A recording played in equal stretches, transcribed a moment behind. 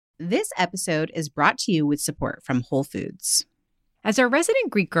This episode is brought to you with support from Whole Foods. As a resident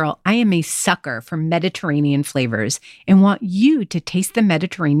Greek girl, I am a sucker for Mediterranean flavors and want you to taste the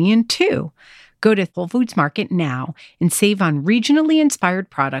Mediterranean too. Go to Whole Foods Market now and save on regionally inspired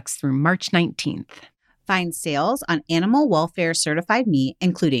products through March 19th. Find sales on animal welfare certified meat,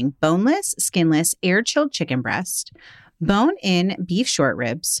 including boneless, skinless, air-chilled chicken breast, bone-in beef short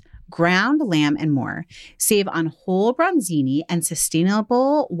ribs, ground lamb, and more. Save on whole bronzini and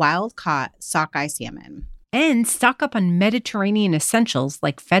sustainable wild-caught sockeye salmon. And stock up on Mediterranean essentials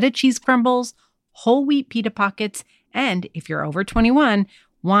like feta cheese crumbles, whole wheat pita pockets, and, if you're over 21,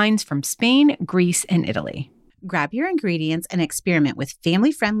 wines from Spain, Greece, and Italy. Grab your ingredients and experiment with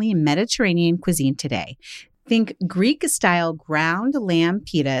family-friendly Mediterranean cuisine today. Think Greek-style ground lamb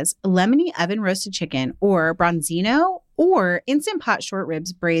pitas, lemony oven-roasted chicken, or bronzino, or instant pot short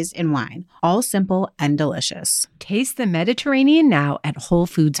ribs braised in wine. All simple and delicious. Taste the Mediterranean now at Whole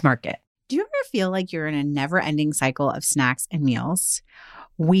Foods Market. Do you ever feel like you're in a never-ending cycle of snacks and meals?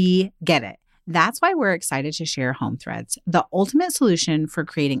 We get it. That's why we're excited to share Home Threads, the ultimate solution for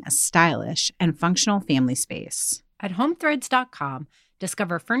creating a stylish and functional family space. At homethreads.com,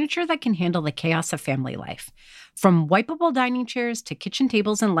 discover furniture that can handle the chaos of family life. From wipeable dining chairs to kitchen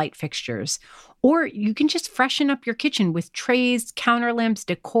tables and light fixtures. Or you can just freshen up your kitchen with trays, counter lamps,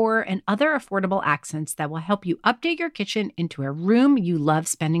 decor, and other affordable accents that will help you update your kitchen into a room you love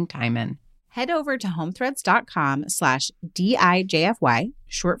spending time in. Head over to homethreads.com/DIJFY,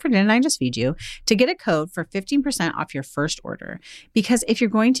 short for Didn't I Just Feed You, to get a code for 15% off your first order. Because if you're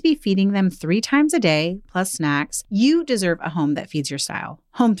going to be feeding them 3 times a day, plus snacks, you deserve a home that feeds your style.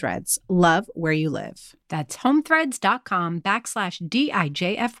 Home Threads, love where you live. That's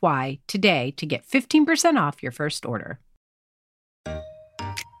homethreads.com/DIJFY today to get 15% off your first order.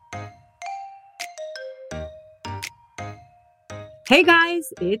 Hey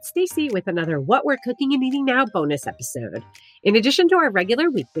guys, it's Stacey with another What We're Cooking and Eating Now bonus episode. In addition to our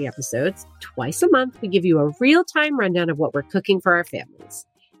regular weekly episodes, twice a month we give you a real-time rundown of what we're cooking for our families.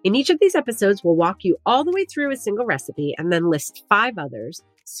 In each of these episodes, we'll walk you all the way through a single recipe and then list 5 others.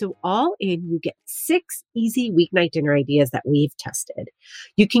 So all in, you get 6 easy weeknight dinner ideas that we've tested.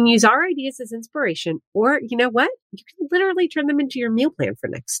 You can use our ideas as inspiration, or you know what? You can literally turn them into your meal plan for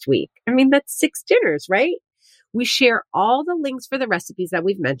next week. I mean, that's 6 dinners, right? We share all the links for the recipes that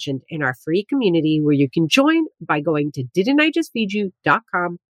we've mentioned in our free community where you can join by going to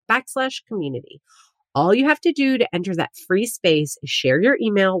didn'tijustfeedyou.com/community. All you have to do to enter that free space is share your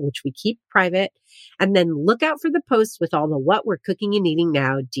email, which we keep private, and then look out for the posts with all the What We're Cooking and Eating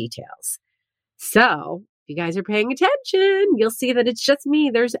Now details. So, if you guys are paying attention, you'll see that it's just me.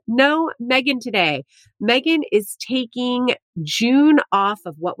 There's no Megan today. Megan is taking June off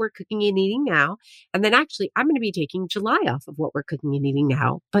of What We're Cooking and Eating Now. And then actually, I'm going to be taking July off of What We're Cooking and Eating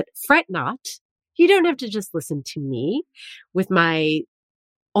Now. But fret not. You don't have to just listen to me with my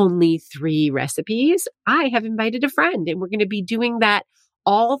only 3 recipes. I have invited a friend, and we're going to be doing that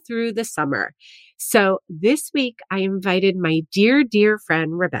all through the summer. So this week, I invited my dear, dear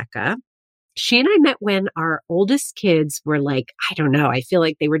friend, Rebecca. She and I met when our oldest kids were like, I don't know, I feel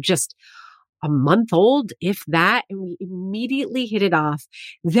like they were just a month old, if that, and we immediately hit it off.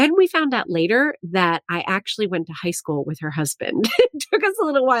 Then we found out later that I actually went to high school with her husband. It took us a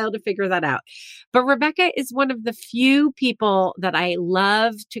little while to figure that out. But Rebecca is one of the few people that I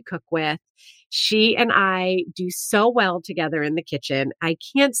love to cook with. She and I do so well together in the kitchen. I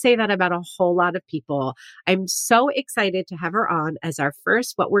can't say that about a whole lot of people. I'm so excited to have her on as our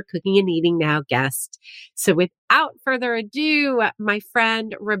first What We're Cooking and Eating Now guest. So without further ado, my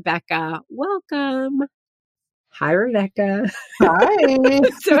friend Rebecca, welcome. Hi, Rebecca. Hi.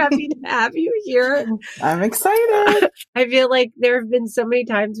 So happy to have you here. I'm excited. I feel like there have been so many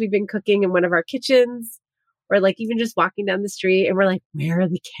times we've been cooking in one of our kitchens, or like even just walking down the street and we're like, where are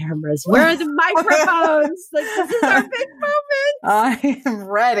the cameras? Where are the microphones? Like, this is our big moment. I am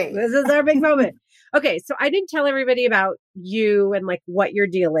ready. This is our big moment. Okay. So I didn't tell everybody about you and like what your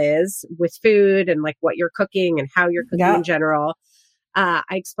deal is with food and like what you're cooking and how you're cooking in general. I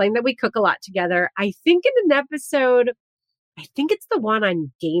explained that we cook a lot together. I think in an episode, I think it's the one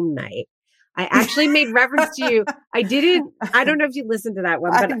on game night. I actually made reference to you. I don't know if you listened to that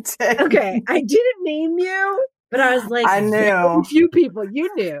one, but okay. I didn't name you, but I was like, I knew. Very few people. You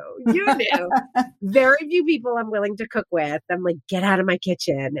knew. Very few people I'm willing to cook with. I'm like, get out of my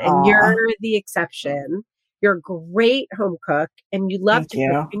kitchen. And you're the exception. You're a great home cook and you love to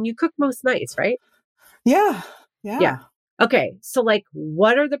cook and you cook most nights, right? Yeah. Okay. So like,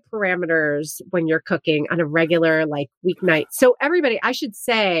 what are the parameters when you're cooking on a regular like weeknight? So everybody, I should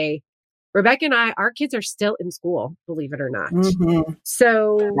say, Rebecca and I, our kids are still in school, believe it or not. Mhm.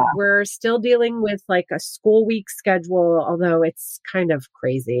 So Yeah. we're still dealing with like a school week schedule, although it's kind of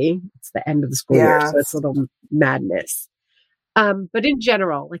crazy. It's the end of the school year, so it's a little madness. But in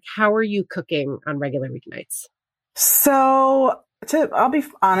general, like, how are you cooking on regular weeknights? So I'll be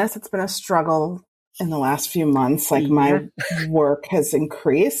honest, it's been a struggle in the last few months. Like my work has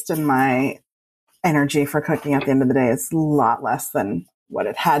increased and my energy for cooking at the end of the day is a lot less than what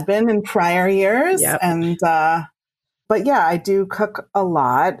it had been in prior years. Yep. And, but yeah, I do cook a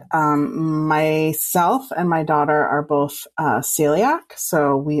lot. Myself and my daughter are both celiac,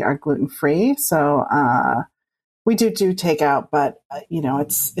 so we are gluten-free. So we do takeout, but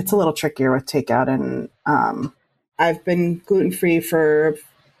it's a little trickier with takeout. And I've been gluten-free for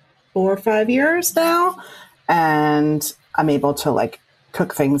 4 or 5 years now, and I'm able to like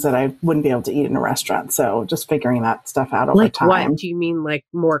cook things that I wouldn't be able to eat in a restaurant. So just figuring that stuff out over time. What do you mean? Like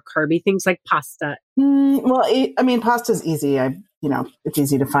more carby things like pasta? Well, I mean, pasta's easy. It's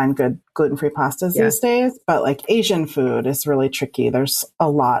easy to find good gluten-free pastas these days, but like Asian food is really tricky. There's a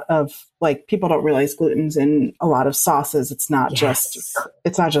lot of like, people don't realize gluten's in a lot of sauces. It's not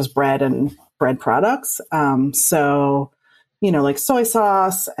just bread and bread products. So, like soy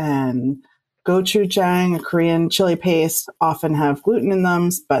sauce and gochujang, a Korean chili paste, often have gluten in them,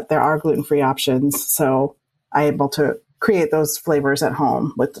 but there are gluten-free options. So I'm able to create those flavors at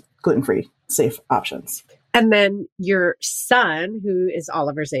home with gluten-free, safe options. And then your son, who is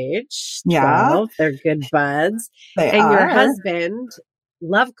Oliver's age, 12, they're good buds. Your husband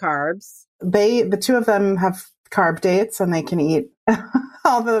love carbs. The two of them have carb dates, and they can eat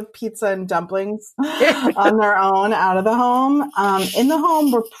all the pizza and dumplings on their own out of the home. In the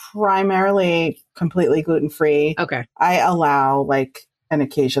home, we're primarily completely gluten-free. Okay. I allow like an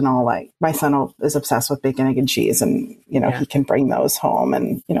occasional, like my son is obsessed with bacon, egg, and cheese, and, he can bring those home,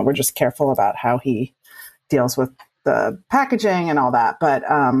 and, we're just careful about how he deals with the packaging and all that. But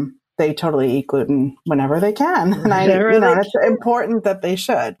they totally eat gluten whenever they can. And it's important that they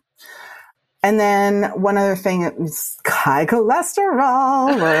should. And then one other thing is high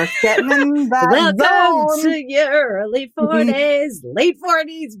cholesterol. We're getting in that Welcome to your early 40s, late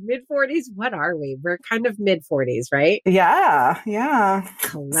 40s, mid 40s. What are we? We're kind of mid 40s, right? Yeah.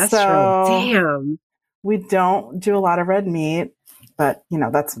 Cholesterol, damn. We don't do a lot of red meat, but,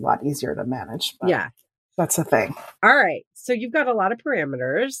 that's a lot easier to manage. But yeah. That's the thing. All right. So you've got a lot of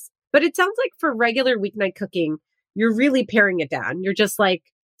parameters, but it sounds like for regular weeknight cooking, you're really paring it down. You're just like,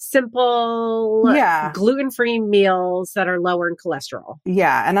 simple, gluten-free meals that are lower in cholesterol.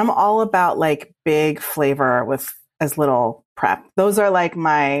 Yeah. And I'm all about like big flavor with as little prep. Those are like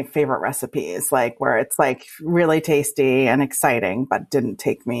my favorite recipes, like where it's like really tasty and exciting, but didn't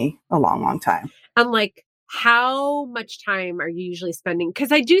take me a long, long time. And like, how much time are you usually spending?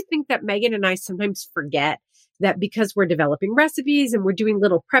 Because I do think that Megan and I sometimes forget that because we're developing recipes and we're doing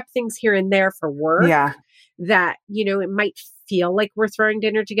little prep things here and there for work, that, it might feel like we're throwing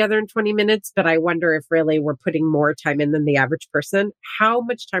dinner together in 20 minutes, but I wonder if really we're putting more time in than the average person. How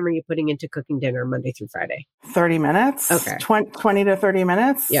much time are you putting into cooking dinner Monday through Friday? 30 minutes. Okay. 20 to 30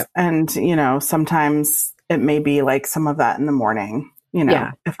 minutes. Yep. And, sometimes it may be like some of that in the morning,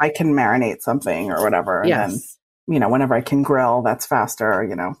 if I can marinate something or whatever. Yes. And then, whenever I can grill, that's faster,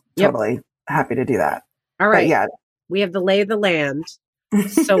 totally happy to do that. All right. But yeah. We have the lay of the land.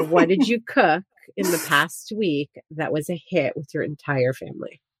 So what did you cook in the past week that was a hit with your entire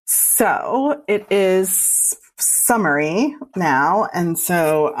family? So it is summery now. And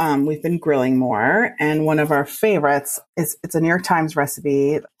so we've been grilling more. And one of our favorites it's a New York Times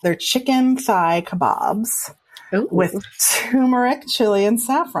recipe. They're chicken thigh kebabs. Ooh. With turmeric, chili, and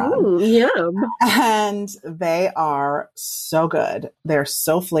saffron. Ooh, yum. And they are so good. They're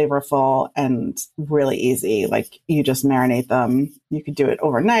so flavorful and really easy. Like you just marinate them. You could do it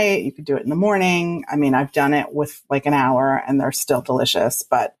overnight. You could do it in the morning. I mean, I've done it with like an hour and they're still delicious,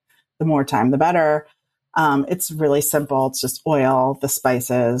 but the more time, the better. It's really simple. It's just oil, the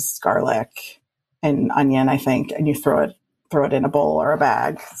spices, garlic, and onion, I think, and you throw it in a bowl or a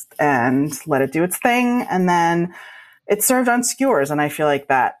bag and let it do its thing. And then it's served on skewers. And I feel like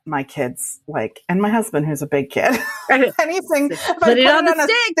that my kids like, and my husband, who's a big kid, anything, put it on the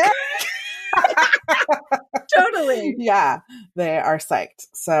stick. Totally. Yeah, they are psyched.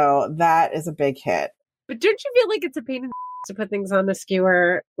 So that is a big hit. But don't you feel like it's a pain in the to put things on the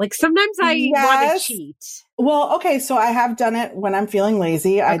skewer? Like sometimes I want to cheat. Well, okay. So I have done it when I'm feeling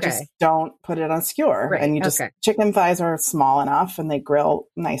lazy. I just don't put it on skewer. Right. And you just, chicken thighs are small enough and they grill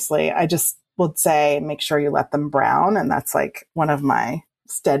nicely. I just would say, make sure you let them brown. And that's like one of my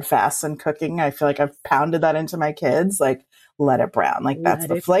steadfasts in cooking. I feel like I've pounded that into my kids. Like, let it brown. Like that's Let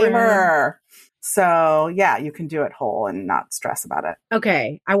the it flavor. brown. So yeah, you can do it whole and not stress about it.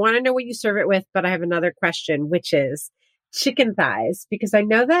 Okay. I want to know what you serve it with, but I have another question, which is chicken thighs, because I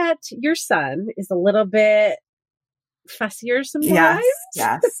know that your son is a little bit fussier sometimes.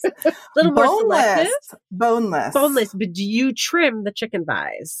 Yes. A little more selective. Boneless. But do you trim the chicken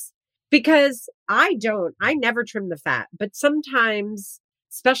thighs? Because I never trim the fat, but sometimes,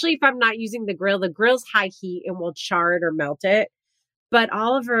 especially if I'm not using the grill's high heat and will char it or melt it. But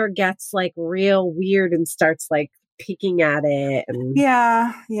Oliver gets like real weird and starts like picking at it. And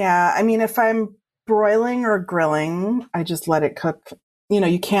Yeah. I mean, if I'm broiling or grilling, I just let it cook.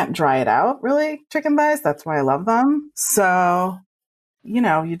 You can't dry it out, really, chicken thighs. That's why I love them. So,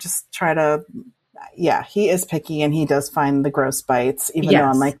 you just try to, he is picky and he does find the gross bites, even though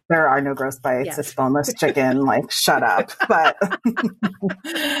I'm like, there are no gross bites. Yes. It's boneless chicken, like, shut up. But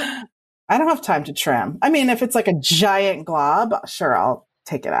I don't have time to trim. I mean, if it's like a giant glob, sure, I'll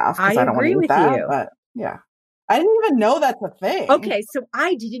take it off because I don't want to eat that. But yeah. I didn't even know that's a thing. Okay, so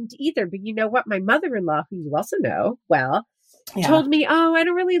I didn't either. But you know what? My mother-in-law, who you also know well, told me, oh, I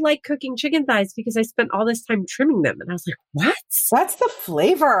don't really like cooking chicken thighs because I spent all this time trimming them. And I was like, what? That's the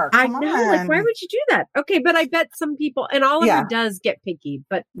flavor. Come I know. on. Like, why would you do that? Okay, but I bet some people, and Oliver does get picky.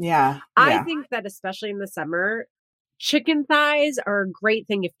 But I think that especially in the summer, chicken thighs are a great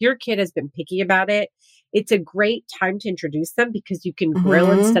thing. If your kid has been picky about it, it's a great time to introduce them because you can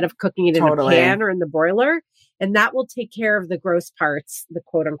grill instead of cooking it in a pan or in the broiler. And that will take care of the gross parts, the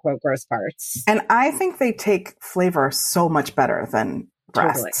quote unquote gross parts. And I think they take flavor so much better than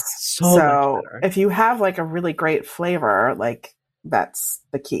breasts. So much better. If you have like a really great flavor, like that's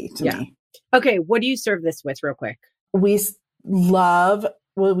the key to me. Okay. What do you serve this with real quick? We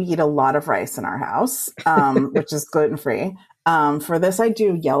eat a lot of rice in our house, which is gluten-free. For this, I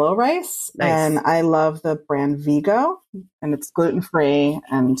do yellow rice and I love the brand Vigo and it's gluten-free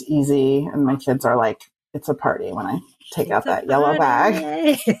and easy. And my kids are like, it's a party when I take out that yellow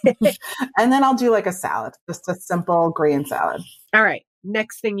bag. And then I'll do like a salad, just a simple green salad. All right.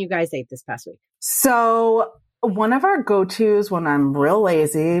 Next thing you guys ate this past week. So one of our go-tos when I'm real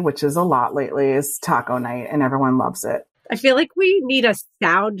lazy, which is a lot lately, is taco night and everyone loves it. I feel like we need a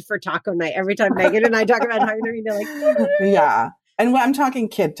sound for taco night every time Megan and I talk about taco night. They're like, yeah. And when I'm talking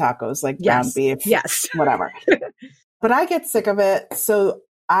kid tacos, like ground beef, whatever. But I get sick of it. So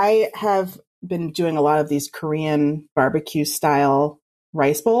I have been doing a lot of these Korean barbecue style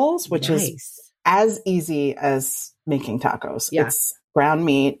rice bowls, which is as easy as making tacos. Yeah. It's ground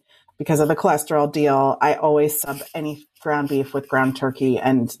meat. Because of the cholesterol deal, I always sub any ground beef with ground turkey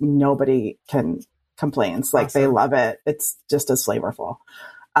and nobody complains. Like they love it. It's just as flavorful.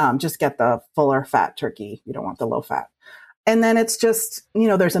 Just get the fuller fat turkey. You don't want the low fat. And then it's just,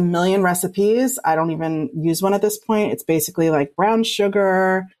 there's a million recipes. I don't even use one at this point. It's basically like brown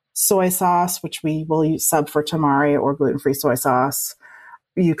sugar, soy sauce, which we will sub for tamari or gluten-free soy sauce.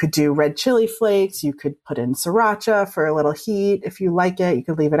 You could do red chili flakes. You could put in sriracha for a little heat. If you like it, you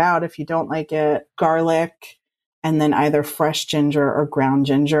could leave it out if you don't like it. Garlic, and then either fresh ginger or ground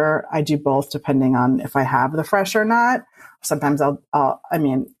ginger. I do both depending on if I have the fresh or not. Sometimes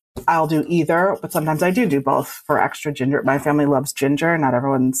I'll do either, but sometimes I do both for extra ginger. My family loves ginger. Not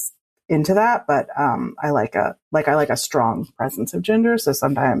everyone's into that, but I like a strong presence of ginger. So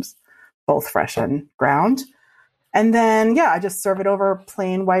sometimes both fresh and ground. And then, I just serve it over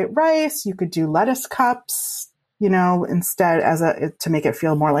plain white rice. You could do lettuce cups, instead to make it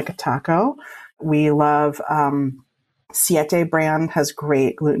feel more like a taco. We love Siete brand has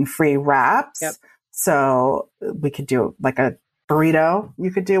great gluten-free wraps. Yep. So we could do like a burrito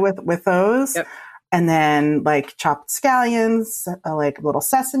you could do with those. Yep. And then like chopped scallions, like little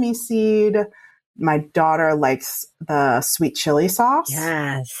sesame seed. My daughter likes the sweet chili sauce.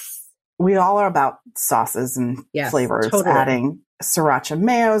 Yes. We all are about sauces and flavors. Totally. Adding sriracha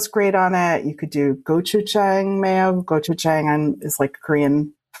mayo is great on it. You could do gochujang mayo. Gochujang is like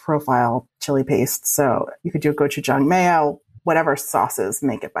Korean profile chili paste. So you could do gochujang mayo, whatever sauces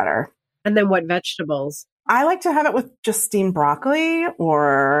make it better. And then what vegetables? I like to have it with just steamed broccoli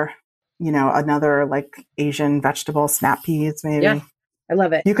or, another like Asian vegetable, snap peas maybe. Yeah. I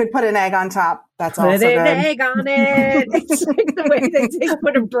love it. You could put an egg on top. That's also good. Put an egg on it. It's like the way they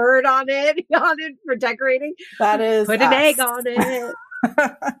put a bird on it for decorating. That is Put an egg on it.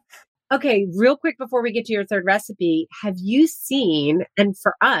 Okay, real quick before we get to your third recipe, have you seen, and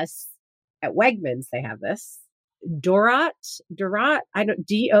for us at Wegmans, they have this, Dorot, Dorot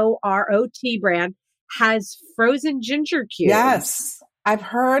brand has frozen ginger cubes. Yes, I've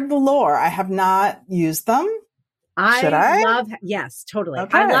heard the lore. I have not used them. Should I? Yes, totally.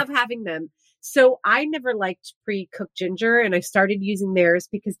 Okay. I love having them So I never liked pre-cooked ginger, and I started using theirs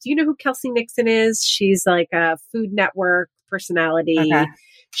because do you know who Kelsey Nixon is? She's like a Food Network personality. Okay.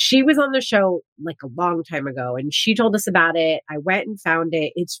 She was on the show like a long time ago, and she told us about it. I went and found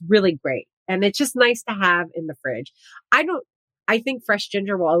it. It's really great. And it's just nice to have in the fridge. I think fresh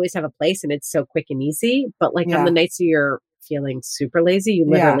ginger will always have a place, and it's so quick and easy. But like on the nights you're feeling super lazy, you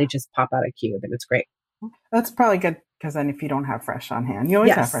literally just pop out a cube, and it's great. That's probably good because then if you don't have fresh on hand, you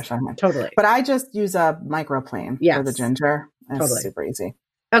always have fresh on hand. Totally. But I just use a microplane for the ginger. It's super easy.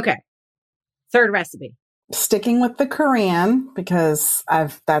 Okay. Third recipe. Sticking with the Korean because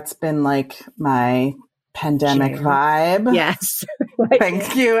that's been like my pandemic vibe. Yes.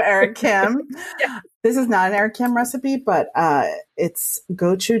 Thank you, Eric Kim. This is not an Eric Kim recipe, but it's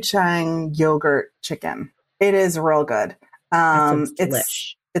gochujang yogurt chicken. It is real good.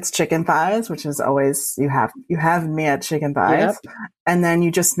 It's chicken thighs, which is always you have me at chicken thighs. Yep. And then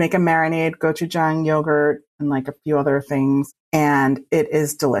you just make a marinade, gochujang yogurt, and like a few other things. And it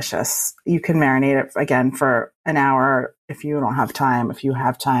is delicious. You can marinate it again for an hour if you don't have time. If you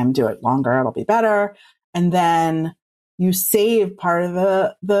have time, do it longer. It'll be better. And then you save part of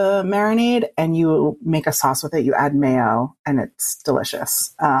the marinade and you make a sauce with it. You add mayo and it's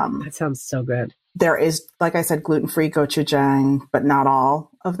delicious. That sounds so good. There is, like I said, gluten-free gochujang, but not all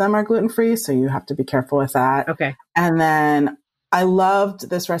of them are gluten-free. So you have to be careful with that. Okay. And then I loved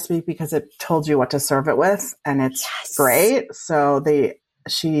this recipe because it told you what to serve it with and it's great. So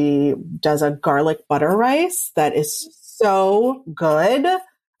she does a garlic butter rice that is so good.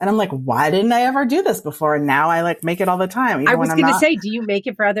 And I'm like, why didn't I ever do this before? And now I like make it all the time. I was going to say, do you make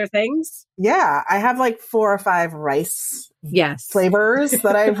it for other things? Yeah. I have like 4 or 5 rice flavors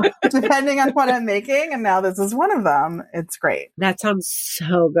that I've, depending on what I'm making. And now this is one of them. It's great. That sounds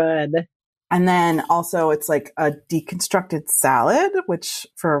so good. And then also it's like a deconstructed salad, which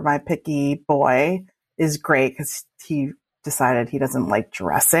for my picky boy is great because he decided he doesn't like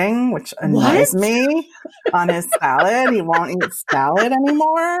dressing, which annoys me on his salad. He won't eat salad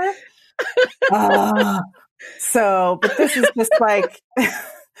anymore. But this is just like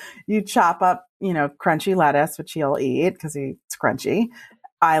you chop up, crunchy lettuce, which he'll eat because it's crunchy.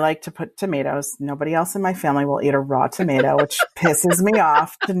 I like to put tomatoes. Nobody else in my family will eat a raw tomato, which pisses me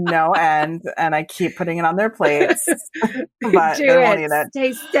off to no end. And I keep putting it on their plates, but they won't eat it.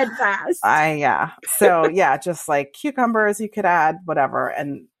 Stay steadfast. So just like cucumbers, you could add whatever,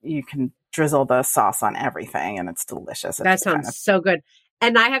 and you can drizzle the sauce on everything, and it's delicious. That sounds so good.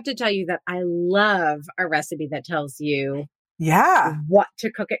 And I have to tell you that I love a recipe that tells you what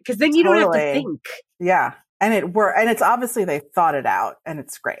to cook it, because then you don't have to think. Yeah. And it's obviously they thought it out and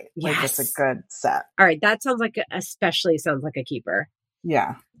it's great. Yes. Like it's a good set. All right. That sounds like a keeper.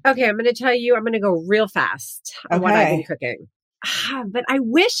 Yeah. Okay. I'm going to tell you, I'm going to go real fast on what I've been cooking. But I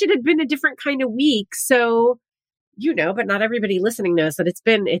wish it had been a different kind of week. So, but not everybody listening knows that it's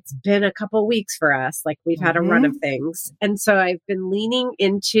been a couple weeks for us. Like we've had a run of things. And so I've been leaning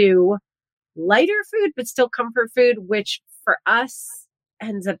into lighter food, but still comfort food, which for us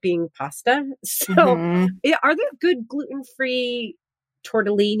ends up being pasta. So are there good gluten-free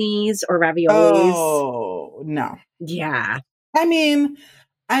tortellinis or raviolis? Oh, no. Yeah. I mean,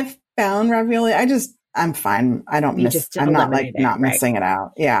 I've found ravioli. I'm fine. I don't I'm not like not missing it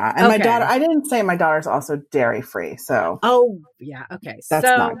out. Yeah. And my daughter, I didn't say my daughter's also dairy free. So. Oh, yeah. Okay. That's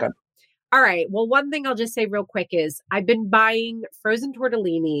not good. All right. Well, one thing I'll just say real quick is I've been buying frozen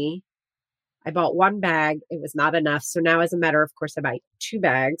tortellini. I bought 1 bag. It was not enough. So now as a matter of course, I buy 2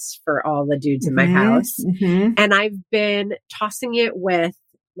 bags for all the dudes in my house. Mm-hmm. And I've been tossing it with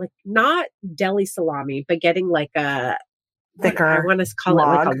like not deli salami, but getting like a thicker, I want to call it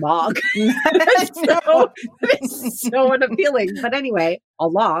like a log. It's so unappealing. But anyway, a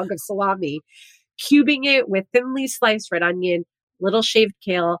log of salami, cubing it with thinly sliced red onion, little shaved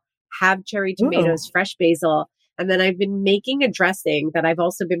kale, have cherry tomatoes, fresh basil. And then I've been making a dressing that I've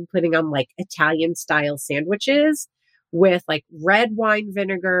also been putting on like Italian style sandwiches with like red wine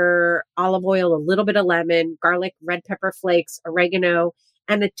vinegar, olive oil, a little bit of lemon, garlic, red pepper flakes, oregano,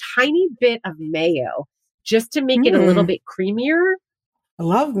 and a tiny bit of mayo just to make it a little bit creamier. I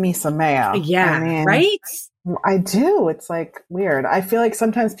love me some mayo. Yeah, right? I do. It's like weird. I feel like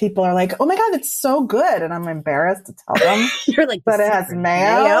sometimes people are like, oh my God, it's so good. And I'm embarrassed to tell them You're like, but it has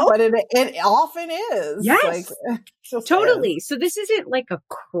mayo, but it often is. Yes, totally. So this isn't like a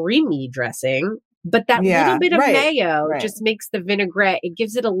creamy dressing, but that little bit of mayo just makes the vinaigrette, it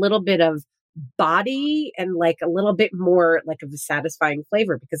gives it a little bit of body and like a little bit more like of a satisfying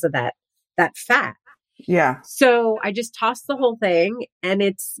flavor because of that fat. Yeah. So I just tossed the whole thing, and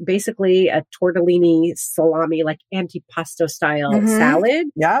it's basically a tortellini salami, like antipasto style salad.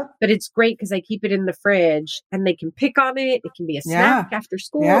 Yeah. But it's great because I keep it in the fridge and they can pick on it. It can be a snack after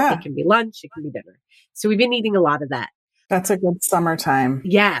school. Yeah. It can be lunch. It can be dinner. So we've been eating a lot of that. That's a good summertime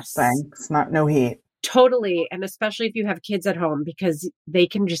thing. It's no heat. Totally. And especially if you have kids at home, because they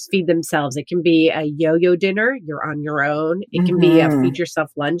can just feed themselves. It can be a yo-yo dinner. You're on your own. It can be a feed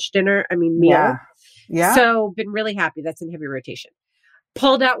yourself lunch dinner. Meal. Yeah. So been really happy. That's in heavy rotation.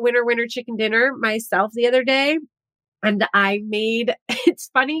 Pulled out winter chicken dinner myself the other day. And I made, it's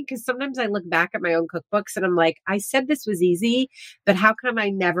funny because sometimes I look back at my own cookbooks and I'm like, I said this was easy, but how come I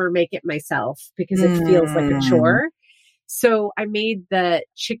never make it myself? Because it feels like a chore. So I made the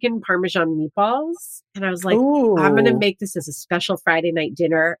chicken Parmesan meatballs and I was like, I'm going to make this as a special Friday night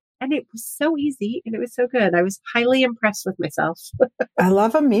dinner. And it was so easy and it was so good. I was highly impressed with myself. I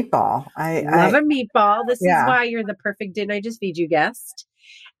love a meatball. I love a meatball. This is why you're the perfect Didn't I Just Feed You guest.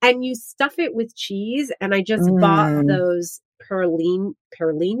 And you stuff it with cheese. And I just bought those perlini.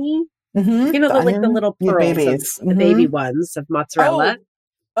 You know, the little pearls, the baby ones of mozzarella.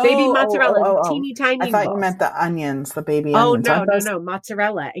 Baby mozzarella, teeny tiny. I thought you meant the onions, the baby onions. No,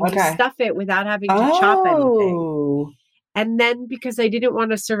 mozzarella. And you stuff it without having to chop anything. And then because I didn't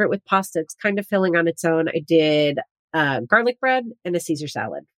want to serve it with pasta, it's kind of filling on its own. I did garlic bread and a Caesar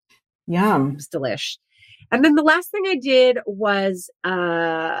salad. Yum. It was delish. And then the last thing I did was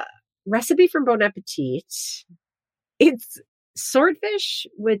a recipe from Bon Appetit. It's swordfish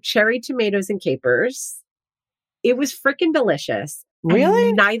with cherry tomatoes and capers. It was freaking delicious. Really?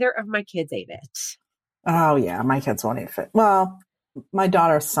 And neither of my kids ate it. Oh, yeah. My kids won't eat fish. Well, my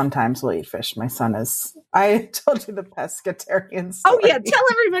daughter sometimes will eat fish. My son is, I told you the pescatarian story. Oh, yeah. Tell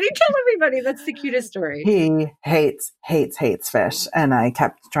everybody. That's the cutest story. He hates fish. And I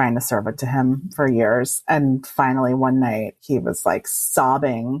kept trying to serve it to him for years. And finally, one night, he was like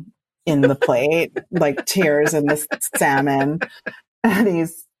sobbing in the plate, like tears in the salmon. And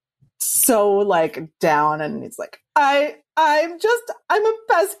he's so like down and he's like, I'm a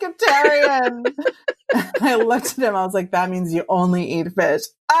pescatarian. I looked at him. I was like, that means you only eat fish.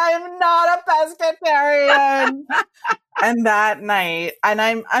 I'm not a pescatarian. And that night, and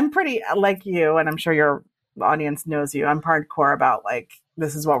I'm pretty like you, and I'm sure your audience knows you. I'm hardcore about like,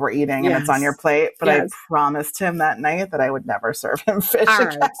 this is what we're eating and it's on your plate. But I promised him that night that I would never serve him fish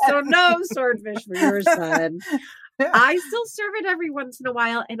again. Right. So no swordfish for your son. I still serve it every once in a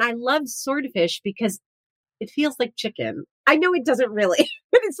while. And I love swordfish because it feels like chicken. I know it doesn't really,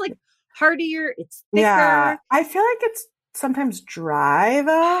 but it's like heartier. It's thicker. Yeah. I feel like it's sometimes dry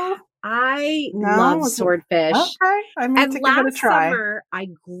though. I love swordfish. Okay. I mean, and last summer I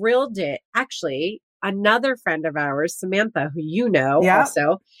grilled it. Actually, another friend of ours, Samantha, who you know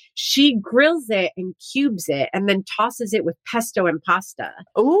also, she grills it and cubes it and then tosses it with pesto and pasta.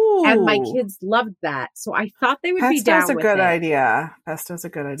 Ooh. And my kids loved that. So I thought they would be down with it. Pesto's a good idea. Pesto's a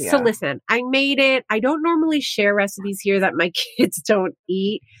good idea. So listen, I made it. I don't normally share recipes here that my kids don't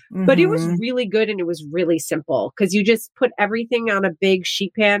eat, but it was really good and it was really simple because you just put everything on a big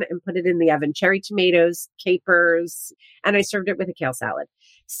sheet pan and put it in the oven. Cherry tomatoes, capers, and I served it with a kale salad.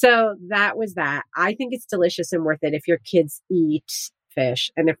 So that was that. I think it's delicious and worth it if your kids eat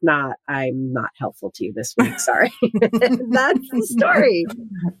fish. And if not, I'm not helpful to you this week. Sorry. That's the story.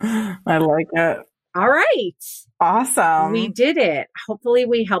 I like it. All right. Awesome. We did it. Hopefully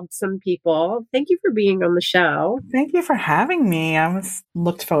we helped some people. Thank you for being on the show. Thank you for having me. I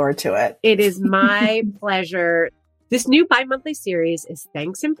looked forward to it. It is my pleasure. This new bi-monthly series is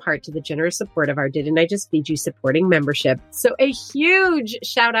thanks in part to the generous support of our Didn't I Just Feed You supporting membership. So a huge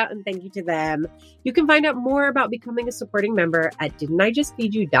shout out and thank you to them. You can find out more about becoming a supporting member at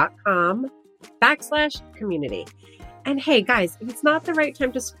didn'tijustfeedyou.com/community. And hey, guys, if it's not the right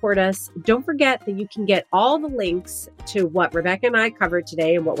time to support us, don't forget that you can get all the links to what Rebecca and I covered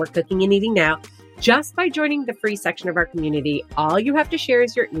today and what we're cooking and eating now just by joining the free section of our community. All you have to share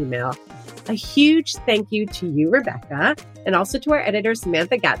is your email. A huge thank you to you, Rebecca, and also to our editor,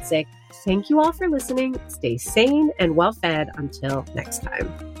 Samantha Gatzik. Thank you all for listening. Stay sane and well-fed until next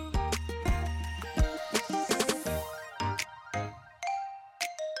time.